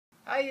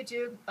Hi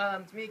YouTube,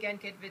 it's me again,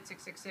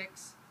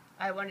 KidVid666.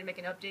 I wanted to make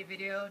an update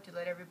video to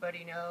let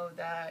everybody know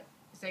that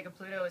Sega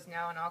Pluto is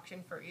now on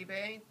auction for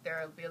eBay.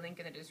 There will be a link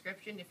in the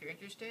description if you're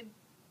interested.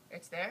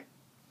 It's there.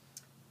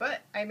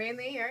 But I'm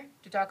mainly here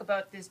to talk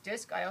about this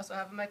disc I also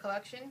have in my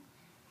collection.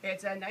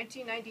 It's a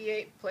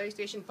 1998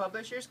 PlayStation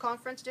Publishers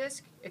Conference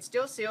disc. It's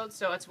still sealed,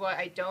 so that's why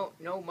I don't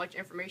know much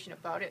information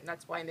about it, and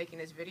that's why I'm making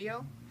this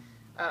video.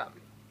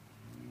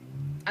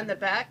 On the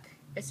back,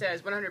 it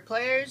says 100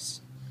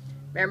 players,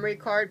 memory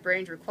card,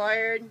 brains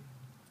required,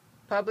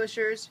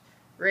 publishers,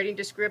 rating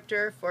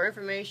descriptor. For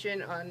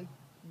information on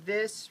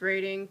this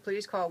rating,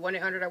 please call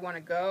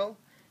 1-800-I-WANNA-GO.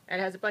 And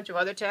it has a bunch of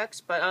other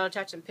text, but I'll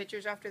attach some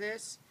pictures after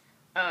this.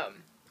 I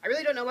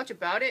really don't know much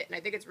about it, and I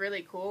think it's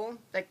really cool.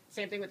 Like,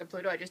 same thing with the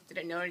Pluto, I just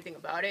didn't know anything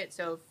about it.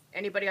 So if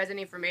anybody has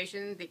any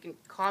information, they can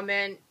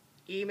comment,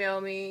 email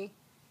me,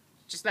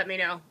 just let me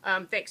know.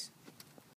 Thanks.